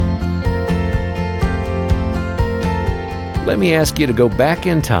let me ask you to go back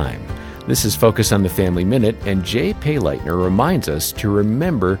in time. This is Focus on the Family Minute, and Jay Payleitner reminds us to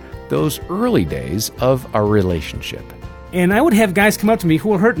remember those early days of our relationship. And I would have guys come up to me who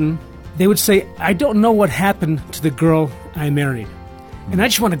were hurting. They would say, I don't know what happened to the girl I married. And I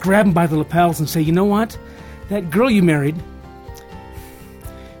just want to grab them by the lapels and say, you know what? That girl you married,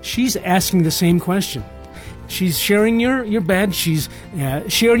 she's asking the same question. She's sharing your bed. She's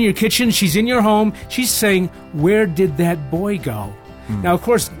sharing your kitchen. She's in your home. She's saying, where did that boy go? Now, of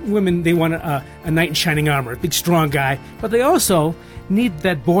course, women, they want a knight in shining armor, a big, strong guy. But they also need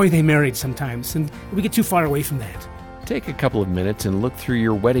that boy they married sometimes. And we get too far away from that. Take a couple of minutes and look through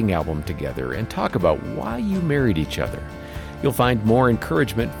your wedding album together and talk about why you married each other. You'll find more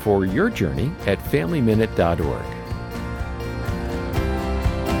encouragement for your journey at FamilyMinute.org.